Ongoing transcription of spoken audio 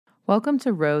Welcome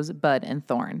to Rose, Bud, and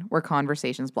Thorn, where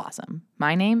conversations blossom.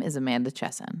 My name is Amanda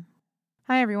Chesson.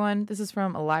 Hi, everyone. This is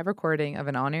from a live recording of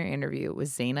an on-air interview with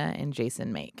Zaina and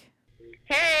Jason Make.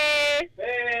 Hey!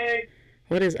 Hey!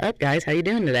 What is up, guys? How you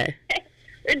doing today?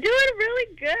 We're doing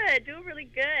really good.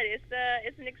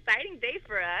 It's an exciting day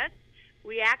for us.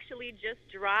 We actually just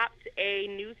dropped a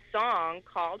new song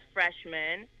called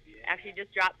Freshman. Actually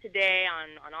just dropped today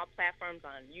on all platforms,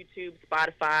 on YouTube,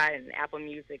 Spotify, and Apple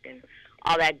Music, and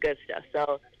all that good stuff.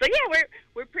 So yeah,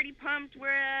 we're pretty pumped.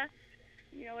 We're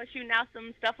shooting out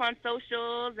some stuff on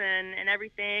socials and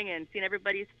everything, and seeing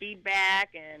everybody's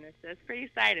feedback, and it's pretty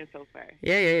exciting so far.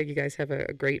 Yeah. You guys have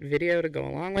a great video to go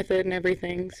along with it and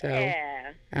everything. So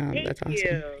Yeah. that's awesome.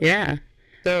 You. Yeah.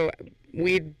 So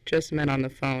we just met on the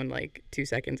phone like 2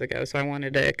 seconds ago, so I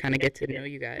wanted to kind of get to know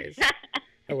you guys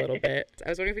a little bit. I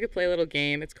was wondering if we could play a little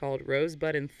game. It's called Rose,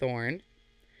 Bud, and Thorn.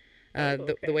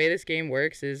 The way this game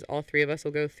works is all three of us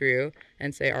will go through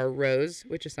and say our rose,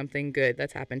 which is something good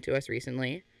that's happened to us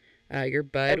recently, your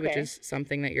bud, which is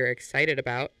something that you're excited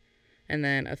about, and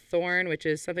then a thorn, which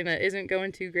is something that isn't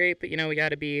going too great, but, we got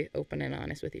to be open and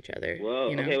honest with each other.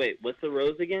 Whoa, okay, wait, what's the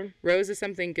rose again? Rose is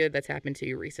something good that's happened to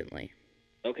you recently.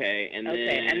 Okay, and then...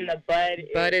 and the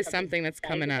bud is something that's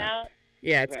coming up.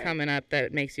 Yeah, it's coming up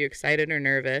that makes you excited or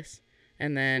nervous,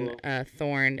 and then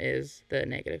thorn is the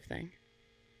negative thing.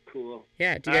 Cool.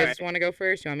 Yeah, do you guys want to go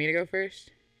first? You want me to go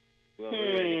first? Well,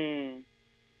 you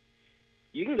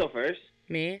can go first.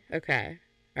 Me? Okay.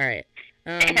 All right.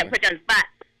 Put you on the spot.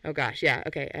 Oh, gosh, yeah.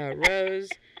 Okay, Rose.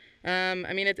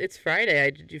 It's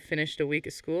Friday. You finished a week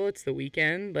of school. It's the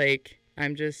weekend.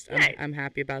 I'm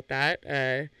happy about that.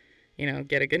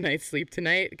 Get a good night's sleep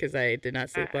tonight because I did not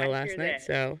sleep well last night.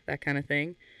 So that kind of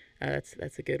thing.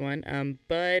 That's a good one.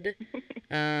 Bud,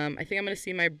 I think I'm going to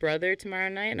see my brother tomorrow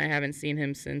night, and I haven't seen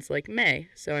him since, May.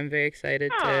 So I'm very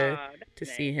excited to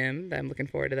see him. I'm looking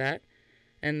forward to that.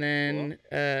 And then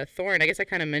Thorn, I guess I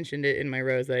kind of mentioned it in my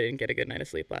rose that I didn't get a good night of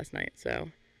sleep last night. So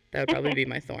that would probably be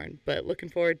my thorn. But looking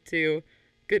forward to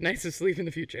good nights of sleep in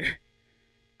the future.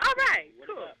 All right,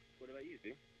 cool. What about you,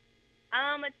 Sue?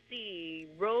 Let's see.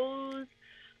 Rose,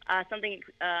 something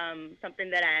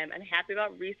that I'm happy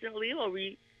about recently. Well,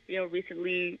 we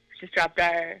recently just dropped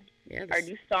our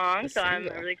new song, so I'm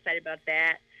really excited about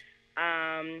that.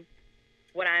 I'm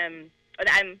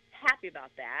happy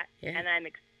about that, and I'm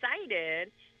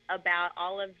excited about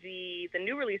all of the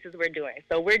new releases we're doing.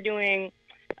 So we're doing,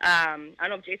 I don't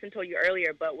know if Jason told you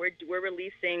earlier, but we're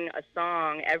releasing a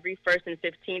song every 1st and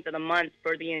 15th of the month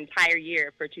for the entire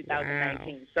year for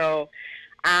 2019. Wow. So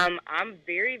I'm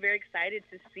very, very excited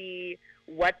to see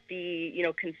what the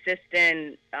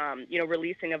consistent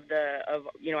releasing of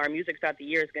our music throughout the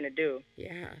year is going to do.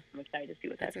 Yeah, I'm excited to see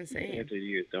what that's insane. After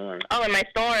your thorn. Oh, and my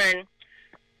thorn.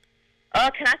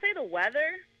 Can I say the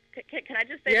weather? Can I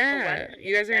just say the weather?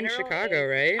 You guys are in Chicago,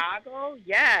 right? Chicago,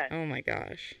 yeah. Oh my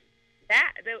gosh.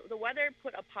 The weather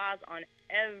put a pause on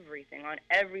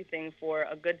everything for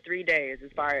a good 3 days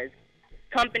as far as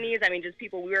companies. I mean, just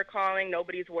people we were calling.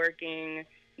 Nobody's working.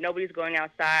 Nobody's going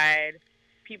outside.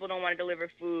 People don't want to deliver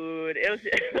food. It's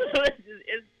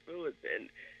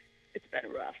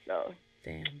been rough. So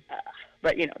damn.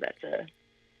 But that's a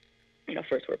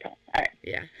first word problem. All right.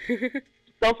 Yeah.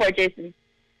 Go for it, Jason.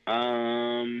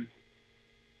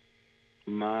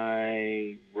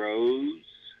 My rose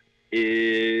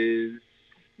is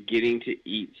getting to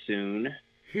eat soon.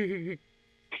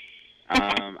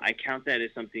 I count that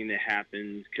as something that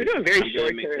happens because I'm going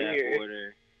to make that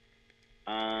order.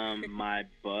 My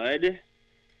bud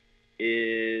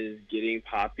is getting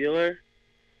popular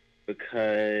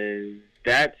because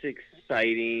that's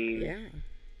exciting. Yeah.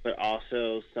 But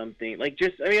also something I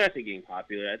say getting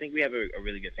popular. I think we have a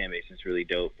really good fan base. It's really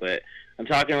dope. But I'm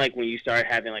talking when you start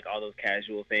having all those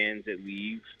casual fans that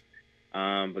leave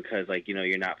because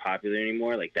you're not popular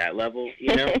anymore, that level,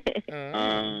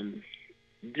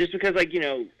 just because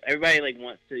everybody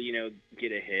wants to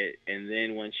get a hit, and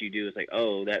then once you do, it's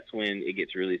that's when it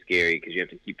gets really scary because you have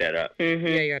to keep that up. Mm-hmm.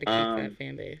 Yeah, you got to keep that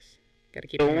fan base. Got to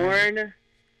keep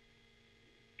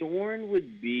Thorn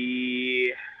would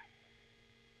be.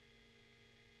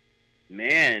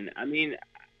 Man,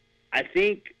 I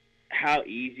think how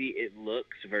easy it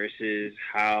looks versus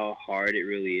how hard it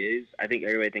really is. I think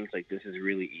everybody thinks this is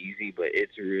really easy, but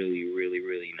it's really, really,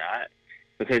 really not.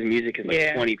 Because music is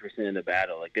 20% of the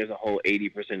battle. There's a whole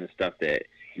 80% of stuff that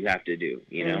you have to do,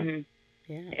 Mm-hmm.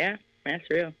 Yeah, that's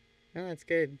real. No, that's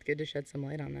good. Good to shed some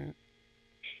light on that.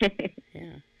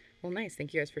 Yeah. Well, nice.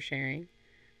 Thank you guys for sharing.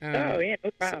 No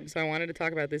problem. So I wanted to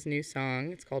talk about this new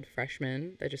song. It's called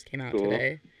Freshman that just came out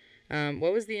today.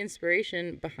 What was the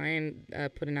inspiration behind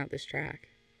putting out this track?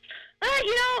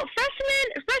 Freshman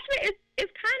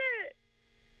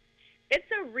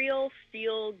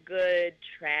feel-good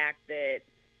track that,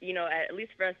 at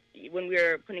least for us, when we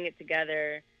were putting it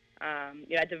together,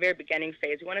 at the very beginning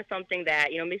phase, we wanted something that,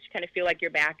 makes you kind of feel like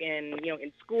you're back in,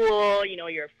 in school,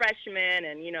 you're a freshman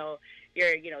and, you're,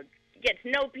 get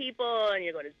to know people and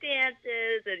you go to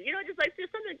dances and, just like there's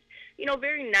something,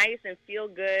 very nice and feel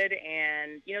good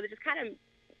and, that just kind of,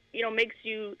 makes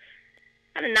you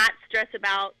kind of not stress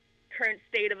about current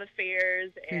state of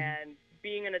affairs and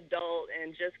being an adult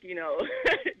and just,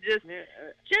 just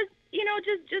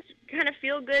kind of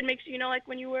feel good, makes you, like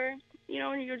when you were,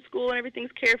 when you're in school and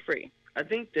everything's carefree. I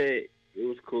think that it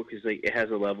was cool because like it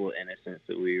has a level of innocence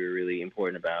that we were really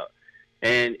important about,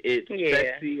 and it's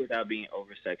sexy without being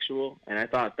over sexual. And I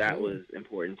thought that was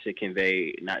important to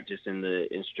convey, not just in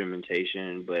the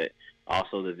instrumentation but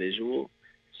also the visual.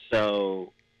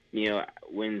 So,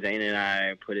 when Zayna and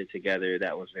I put it together,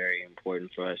 that was very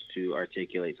important for us to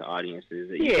articulate to audiences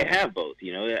that you can have both.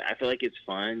 I feel like it's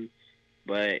fun,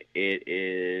 but it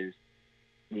is,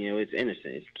 it's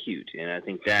innocent, it's cute, and I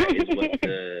think that is what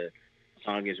the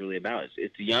song is really about.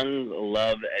 It's young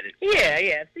love at its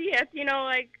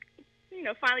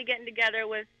So finally getting together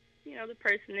with, the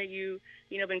person that you've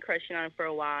been crushing on for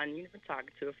a while, and you've been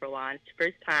talking to her for a while, and it's your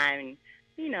first time, and,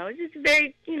 it's just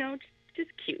very,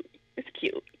 just cute. It's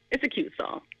cute. It's a cute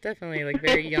song. Definitely, like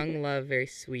very young love, very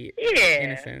sweet,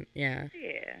 innocent. Yeah.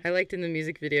 I liked in the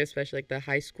music video, especially like the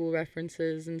high school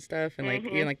references and stuff, and like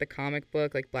even like the comic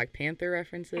book, like Black Panther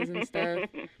references and stuff.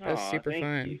 That was super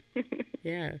fun.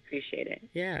 Yeah. Appreciate it.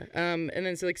 Yeah. And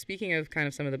then so like speaking of kind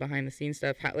of some of the behind the scenes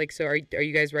stuff, so are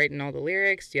you guys writing all the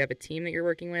lyrics? Do you have a team that you're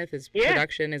working with? Is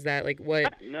production? Is that like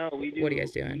what? No, we do. What are you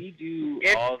guys doing? We do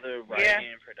all the writing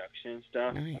and production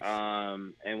stuff. Nice.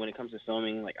 And when it comes to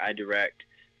filming, like I direct.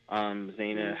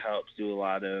 Zayna helps do a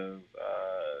lot of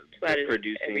the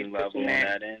producing level on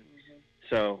that end.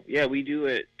 So, we do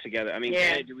it together. I mean,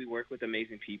 do we work with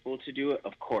amazing people to do it?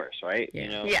 Of course, right?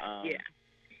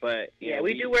 But,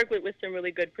 we do work with some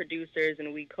really good producers,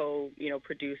 and we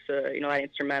produce, a lot of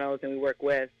instrumentals, and we work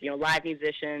with, live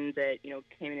musicians that,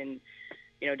 came in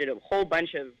and, did a whole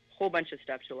bunch of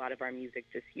stuff to a lot of our music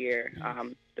this year.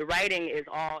 Nice. The writing it's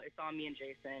all me and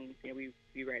Jason. We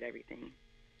write everything.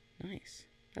 Nice.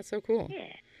 That's so cool.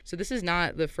 Yeah. So this is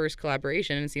not the first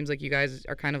collaboration, and it seems like you guys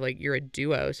are kind of like you're a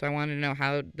duo. So I wanted to know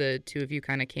how the two of you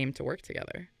kind of came to work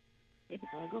together.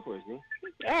 Go for it, Z.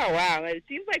 Oh, wow. It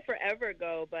seems like forever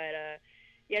ago, but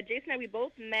Jason and I, we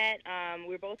both met. We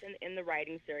were both in the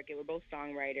writing circuit. We're both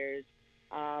songwriters.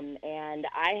 And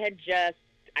I had just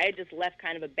left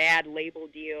kind of a bad label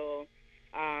deal,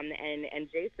 and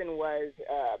Jason was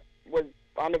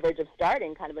on the verge of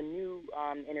starting kind of a new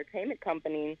entertainment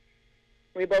company.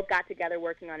 We both got together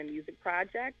working on a music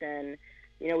project, and,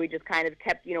 we just kind of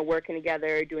kept, working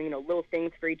together, doing, little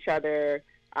things for each other,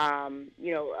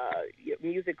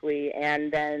 musically.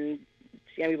 And then,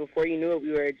 before you knew it,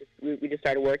 we just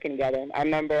started working together. I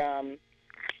remember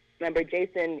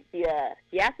Jason, he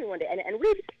asked me one day, and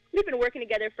we've been working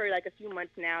together for like a few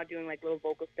months now, doing like little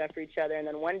vocal stuff for each other. And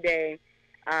then one day,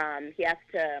 he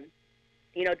asked to,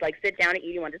 like sit down and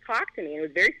eat. He wanted to talk to me, and he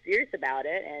was very serious about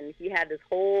it. And he had this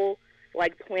whole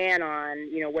like plan on,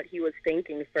 what he was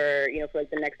thinking for, for like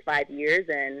the next 5 years.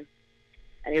 And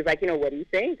he was like, what do you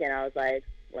think? And I was like,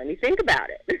 let me think about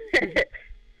it.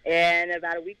 And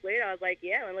about a week later, I was like,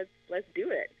 yeah, well, let's do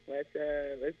it. Let's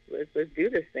do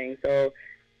this thing. So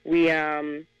we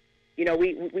are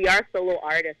solo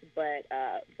artists, but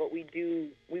we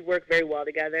work very well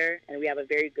together, and we have a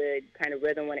very good kind of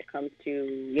rhythm when it comes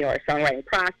to, our songwriting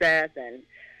process, and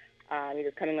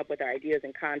just coming up with our ideas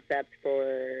and concepts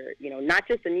for, not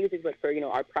just the music, but for,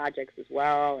 our projects as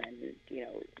well, and,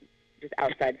 just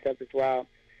outside stuff as well.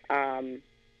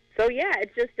 So,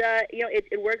 it's just,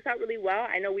 it works out really well.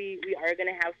 I know we are going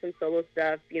to have some solo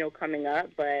stuff, coming up,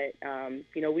 but,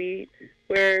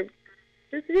 we're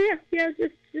just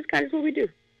kind of what we do.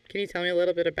 Can you tell me a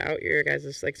little bit about your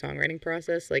guys' like songwriting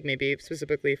process, like maybe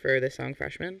specifically for the song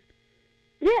Freshman?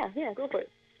 Yeah, go for it.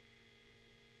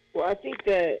 Well, I think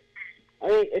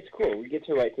it's cool. We get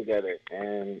to write together,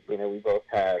 and, we both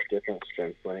have different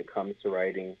strengths when it comes to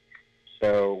writing.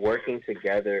 So working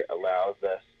together allows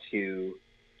us to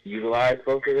utilize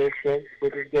both of those strengths,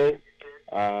 which is good.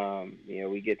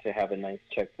 We get to have a nice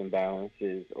checks and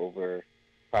balances over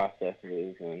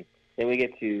processes, and then we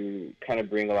get to kind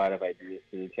of bring a lot of ideas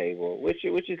to the table, which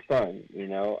is fun.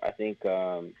 I think,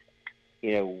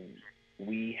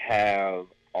 we have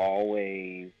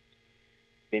always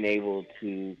been able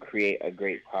to create a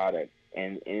great product.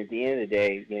 And at the end of the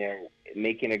day,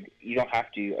 you don't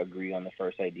have to agree on the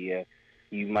first idea.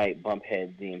 You might bump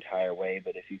heads the entire way,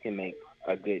 but if you can make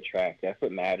a good track, that's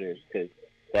what matters, because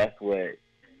that's what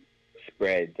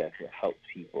spreads, that's what helps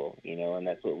people, and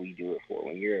that's what we do it for.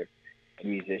 When you're a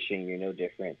musician, you're no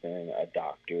different than a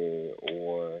doctor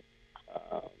or,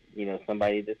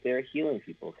 somebody that's there healing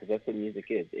people, because that's what music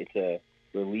is. It's a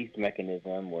release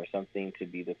mechanism or something to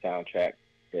be the soundtrack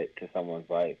to someone's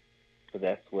life. So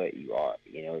that's what you are.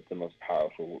 It's the most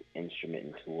powerful instrument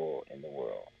and tool in the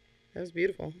world. That was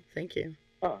beautiful. Thank you.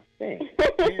 Oh, thanks.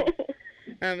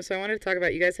 So I wanted to talk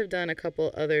about, you guys have done a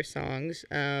couple other songs.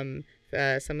 Some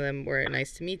of them were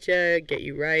Nice to Meet Ya, Get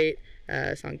You Right,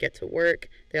 song Get to Work.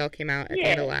 They all came out at the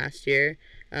end of last year.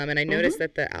 And I noticed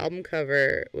that the album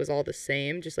cover was all the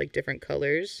same, just like different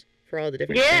colors for all the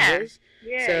different singles.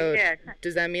 So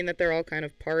does that mean that they're all kind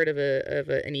of part of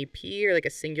an EP or like a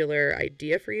singular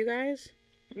idea for you guys?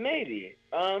 Maybe.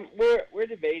 We're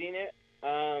debating it.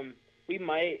 We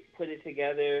might put it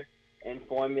together and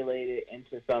formulate it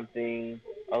into something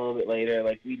a little bit later.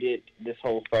 Like, we did this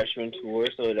whole freshman tour,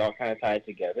 so it all kind of tied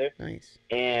together. Nice.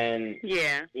 And,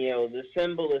 the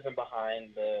symbolism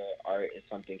behind the art is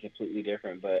something completely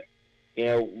different. But,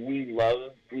 we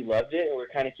loved it, and we're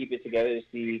kind of keeping it together to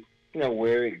see,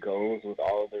 where it goes with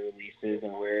all of the releases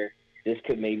and where this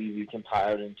could maybe be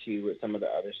compiled into with some of the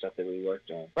other stuff that we worked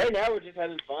on. Right now, we're just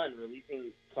having fun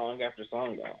releasing song after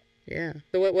song, though. Yeah.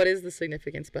 So what is the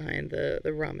significance behind the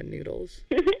ramen noodles?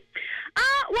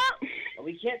 Well,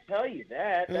 we can't tell you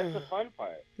that. That's the fun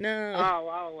part.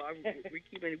 No. We're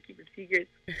keeping secrets.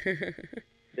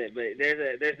 But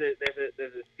there's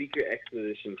a secret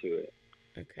explanation to it.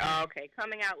 Okay. Oh, okay,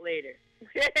 coming out later.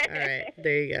 All right,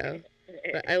 there you go.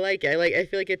 But I like it. I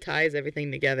feel like it ties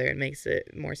everything together and makes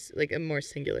it more like a more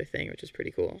singular thing, which is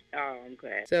pretty cool. Oh, I'm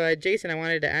glad. So, Jason, I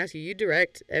wanted to ask you. You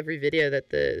direct every video that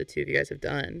the two of you guys have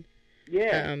done.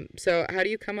 Yeah. So how do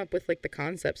you come up with like the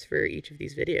concepts for each of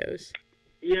these videos?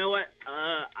 You know what?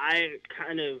 I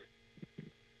kind of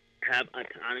have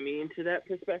autonomy into that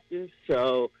perspective.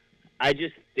 So I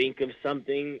just think of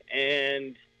something,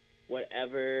 and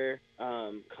whatever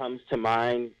comes to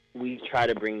mind, we try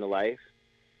to bring to life.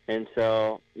 And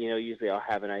so, usually I'll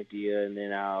have an idea, and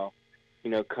then I'll,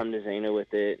 come to Zaina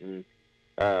with it, and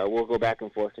we'll go back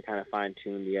and forth to kind of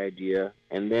fine-tune the idea.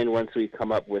 And then once we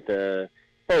come up with hey,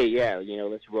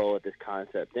 let's roll with this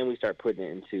concept, then we start putting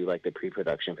it into, like, the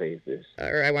pre-production phases.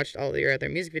 Or I watched all of your other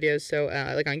music videos, so,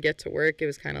 like, on Get to Work, it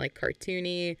was kind of, like,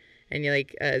 cartoony, and you,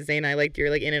 like, Zaina, I liked you're,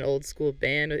 like, in an old-school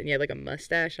band, and you had, like, a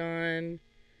mustache on.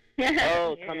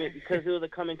 Oh, because it was a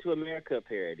Coming to America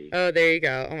parody. Oh, there you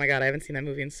go. Oh, my God, I haven't seen that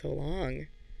movie in so long.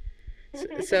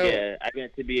 So yeah, I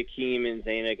got to be Akeem, and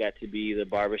Zaina got to be the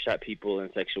barbershop people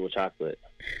in Sexual Chocolate.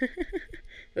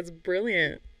 That's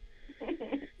brilliant.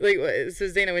 Like, so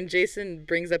Zaina, when Jason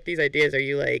brings up these ideas, are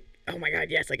you like, oh my God,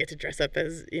 yes, I get to dress up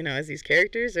as, as these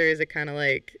characters? Or is it kind of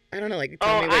like, I don't know, like,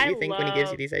 tell me what you think when he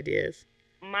gives you these ideas.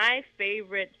 My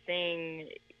favorite thing,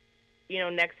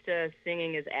 next to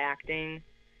singing is acting.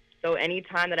 So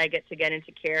anytime that I get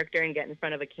into character and get in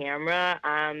front of a camera,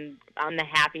 I'm the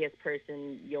happiest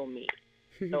person you'll meet.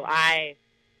 So I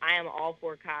am all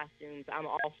for costumes. I'm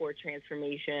all for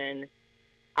transformation.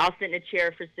 I'll sit in a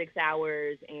chair for 6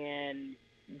 hours and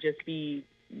just be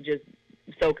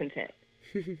so content.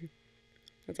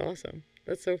 That's awesome.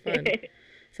 That's so fun.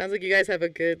 Sounds like you guys have a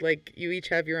good, like, you each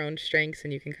have your own strengths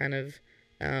and you can kind of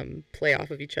play off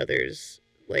of each other's,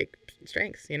 like,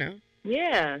 strengths,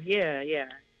 Yeah.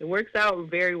 It works out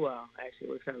very well. Actually, it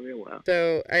works out real well.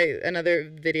 So another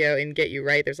video in Get You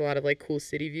Right, there's a lot of, like, cool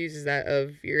city views. Is that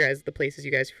of your guys, the places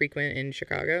you guys frequent in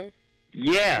Chicago?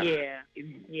 Yeah.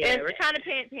 Yeah. We're kind of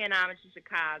paying homage to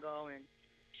Chicago and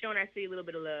showing our city a little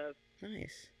bit of love.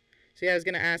 Nice. So, yeah, I was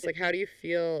going to ask, like, how do you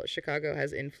feel Chicago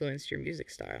has influenced your music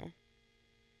style?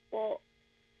 Well,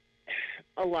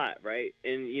 a lot, right?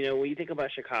 And, when you think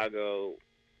about Chicago,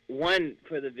 one,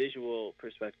 for the visual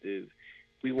perspective,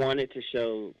 we wanted to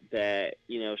show that,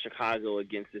 Chicago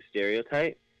against the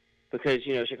stereotype. Because,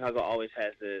 Chicago always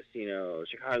has this,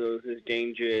 Chicago's this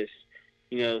dangerous,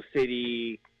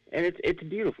 city. And it's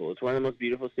beautiful. It's one of the most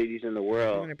beautiful cities in the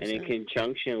world. 100%. And in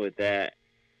conjunction with that,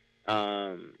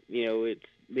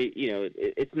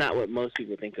 it's not what most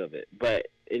people think of it. But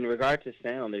in regard to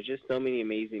sound, there's just so many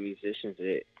amazing musicians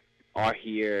that are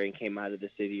here and came out of the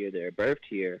city or they're birthed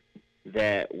here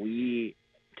that we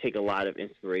take a lot of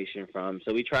inspiration from.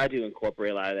 So we try to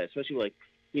incorporate a lot of that, especially like,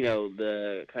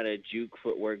 the kind of juke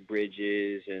footwork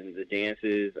bridges and the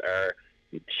dances are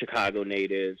Chicago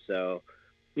native. So,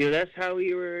 that's how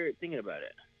we were thinking about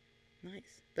it.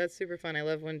 Nice. That's super fun. I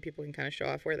love when people can kind of show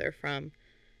off where they're from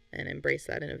and embrace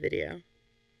that in a video.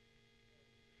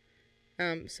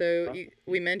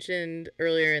 We mentioned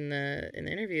earlier in the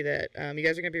interview that you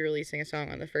guys are going to be releasing a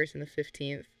song on the 1st and the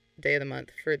 15th. day of the month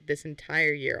for this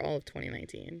entire year, all of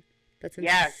 2019. That's insane.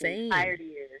 Yes, the entire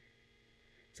year.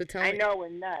 So tell me. I know, we're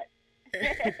nuts.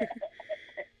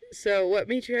 So what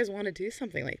made you guys want to do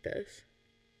something like this?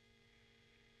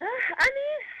 I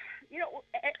mean,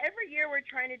 every year we're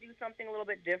trying to do something a little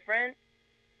bit different.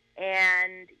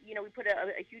 And, we put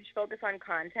a huge focus on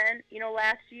content,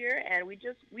 last year. And we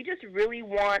just really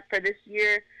want, for this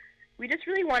year, we just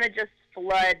really want to just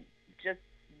flood just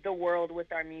the world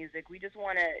with our music. We just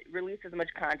want to release as much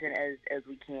content as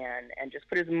we can and just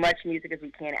put as much music as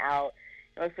we can out.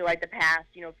 I feel like the past,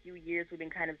 few years we've been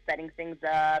kind of setting things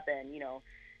up and,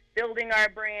 building our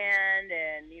brand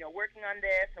and, working on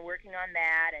this and working on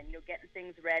that and, getting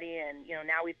things ready. And,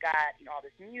 now we've got, all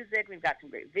this music, we've got some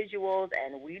great visuals,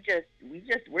 and we're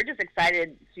just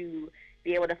excited to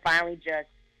be able to finally just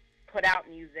put out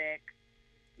music,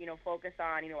 focus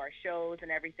on, our shows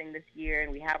and everything this year.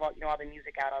 And we have all the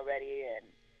music out already.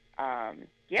 And,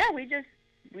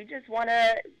 we just want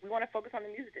to focus on the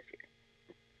music this year.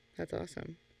 That's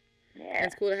awesome. Yeah. And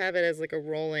it's cool to have it as like a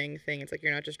rolling thing. It's like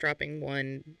you're not just dropping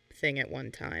one thing at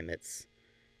one time. It's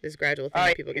this gradual thing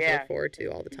that people get to look forward to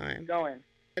all the time. Going.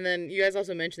 And then you guys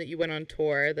also mentioned that you went on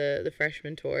tour, the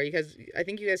freshman tour. I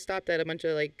think you guys stopped at a bunch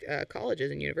of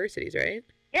colleges and universities, right?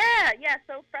 Yeah.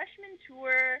 So freshman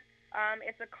tour,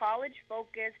 it's a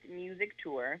college-focused music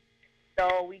tour.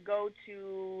 So we go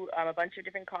to a bunch of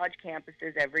different college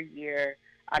campuses every year.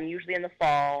 Usually in the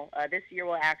fall. This year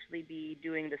we'll actually be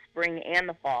doing the spring and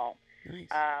the fall. Nice.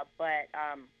 But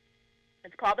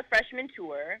it's called the Freshman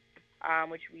Tour,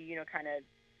 which we, kind of,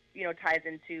 ties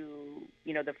into,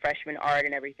 the freshman art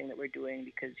and everything that we're doing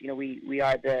because, we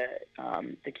are the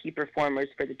key performers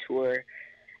for the tour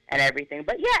and everything.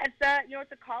 But yeah,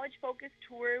 it's a college-focused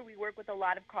tour. We work with a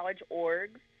lot of college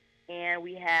orgs, and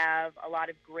we have a lot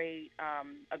of great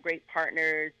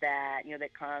partners that,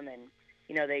 that come and,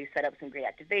 they set up some great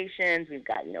activations. We've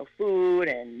got, food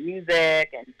and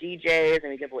music and DJs,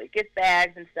 and we give away gift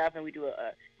bags and stuff, and we do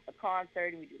a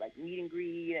concert, and we do, meet and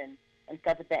greet and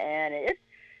stuff at the end. And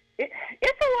it's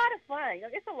a lot of fun.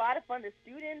 It's a lot of fun. The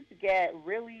students get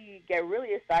really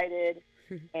excited,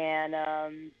 and,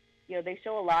 they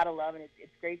show a lot of love, and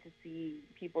it's great to see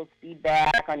people's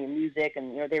feedback on your music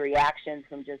and, their reactions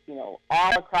from just,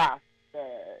 all across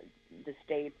the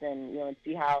states and, and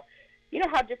see how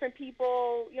different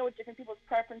people, what different people's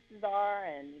preferences are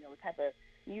and, what type of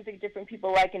music different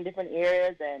people like in different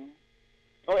areas. And,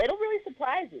 it'll really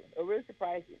surprise you.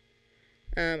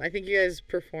 I think you guys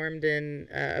performed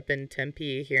up in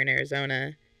Tempe here in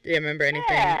Arizona. Do you remember anything?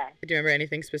 Yeah. Do you remember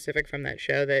anything specific from that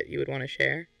show that you would want to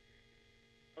share?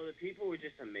 Oh, the people were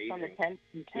just amazing. On the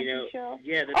Tempe show?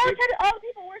 Yeah. The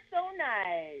people were so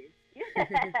nice.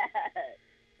 Yeah.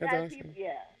 That's awesome.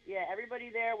 Yeah, everybody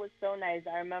there was so nice.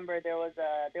 I remember there was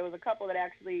a couple that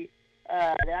actually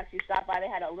stopped by. They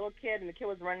had a little kid, and the kid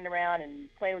was running around and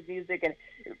playing with music, and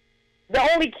the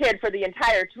only kid for the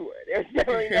entire tour. There's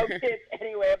really no kids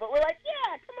anywhere, but we're like,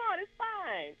 yeah, come on, it's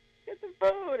fine. Get some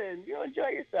food and enjoy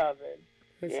yourself.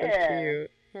 And that's so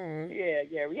cute.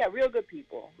 Aww. Yeah, real good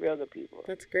people.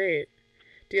 That's great.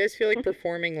 Do you guys feel like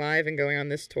performing live and going on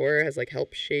this tour has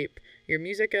helped shape your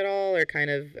music at all, or kind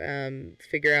of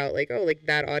figure out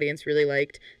that audience really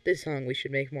liked this song, we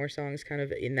should make more songs kind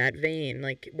of in that vein?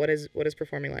 What has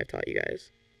performing live taught you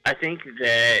guys? I think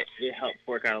that it helps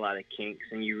work out a lot of kinks,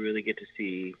 and you really get to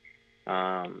see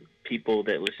people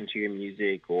that listen to your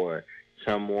music, or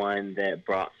someone that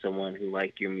brought someone who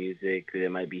liked your music that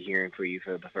might be hearing for you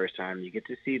for the first time. You get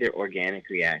to see their organic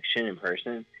reaction in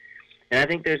person. And I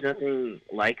think there's nothing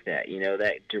like that,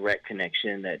 that direct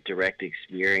connection, that direct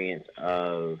experience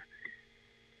of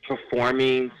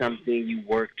performing something you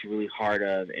worked really hard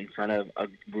in front of a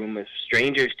room of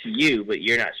strangers to you, but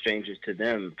you're not strangers to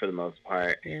them for the most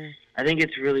part. Yeah. I think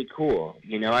it's really cool.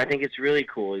 I think it's really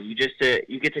cool. You get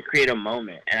to create a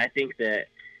moment. And I think that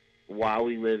while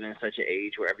we live in such an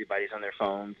age where everybody's on their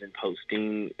phones and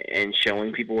posting and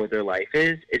showing people what their life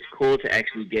is, it's cool to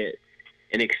actually get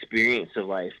an experience of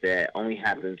life that only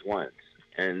happens once.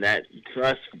 And that, for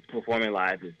us, performing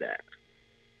live is that.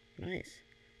 Nice.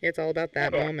 Yeah, it's all about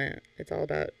that moment. It's all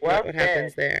about what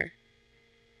happens there.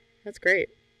 That's great.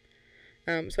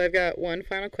 So I've got one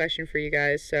final question for you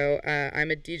guys. So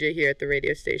I'm a DJ here at the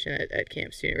radio station at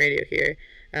Camp Student Radio here.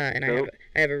 And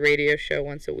I have a radio show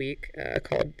once a week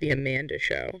called The Amanda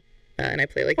Show. And I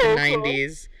play the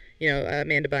 90s.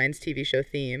 Amanda Bynes' TV show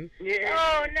theme. Yeah.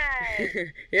 Oh,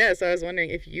 nice. Yeah, so I was wondering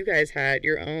if you guys had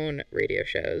your own radio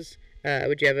shows.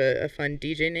 Would you have a fun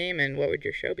DJ name, and what would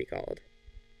your show be called?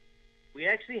 We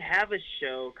actually have a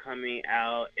show coming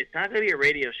out. It's not going to be a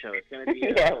radio show. It's going to be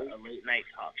a late-night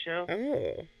talk show.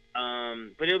 Oh.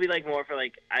 But it'll be like more for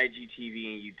like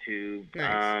IGTV and YouTube.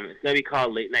 Nice. It's gonna be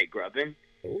called Late Night Grubbin'.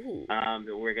 Ooh.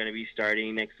 That we're gonna be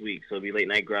starting next week. So it'll be Late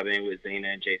Night Grubbin' with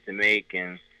Zayna and Jason Make,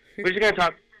 and we're just gonna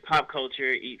talk pop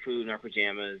culture, eat food in our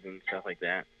pajamas, and stuff like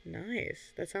that.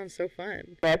 Nice. That sounds so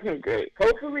fun. That's great.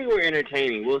 Hopefully we're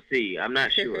entertaining. We'll see. I'm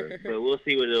not sure, but we'll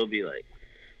see what it'll be like.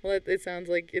 Well, it sounds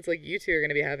like it's like you two are going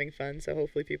to be having fun, so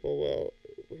hopefully people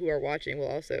who are watching will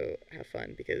also have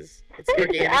fun because it's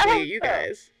organically you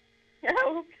guys. I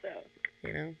hope so.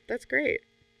 You know, that's great.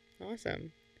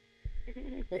 Awesome.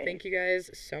 Well, thank you guys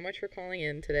so much for calling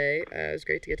in today. It was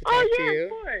great to get to talk to you. Of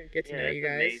course. Get to know you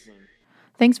guys. Amazing.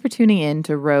 Thanks for tuning in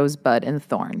to Rosebud and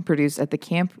Thorn, produced at the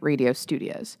Camp Radio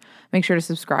Studios. Make sure to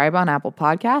subscribe on Apple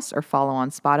Podcasts or follow on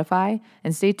Spotify,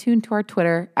 and stay tuned to our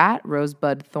Twitter at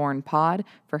RosebudThornPod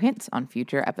for hints on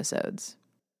future episodes.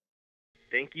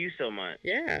 Thank you so much.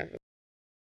 Yeah.